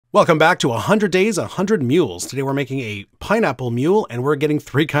Welcome back to 100 Days, 100 Mules. Today we're making a pineapple mule, and we're getting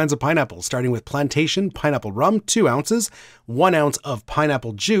 3 kinds of pineapples, starting with plantation pineapple rum, 2 ounces, 1 ounce of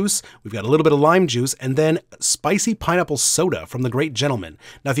pineapple juice, we've got a little bit of lime juice, and then spicy pineapple soda from the Great Gentleman.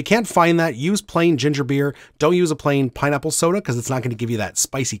 Now, if you can't find that, use plain ginger beer. Don't use a plain pineapple soda because it's not going to give you that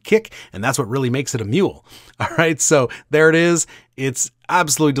spicy kick, and that's what really makes it a mule. All right, so there it is. It's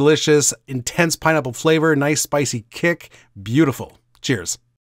absolutely delicious, intense pineapple flavor, nice spicy kick, beautiful. Cheers.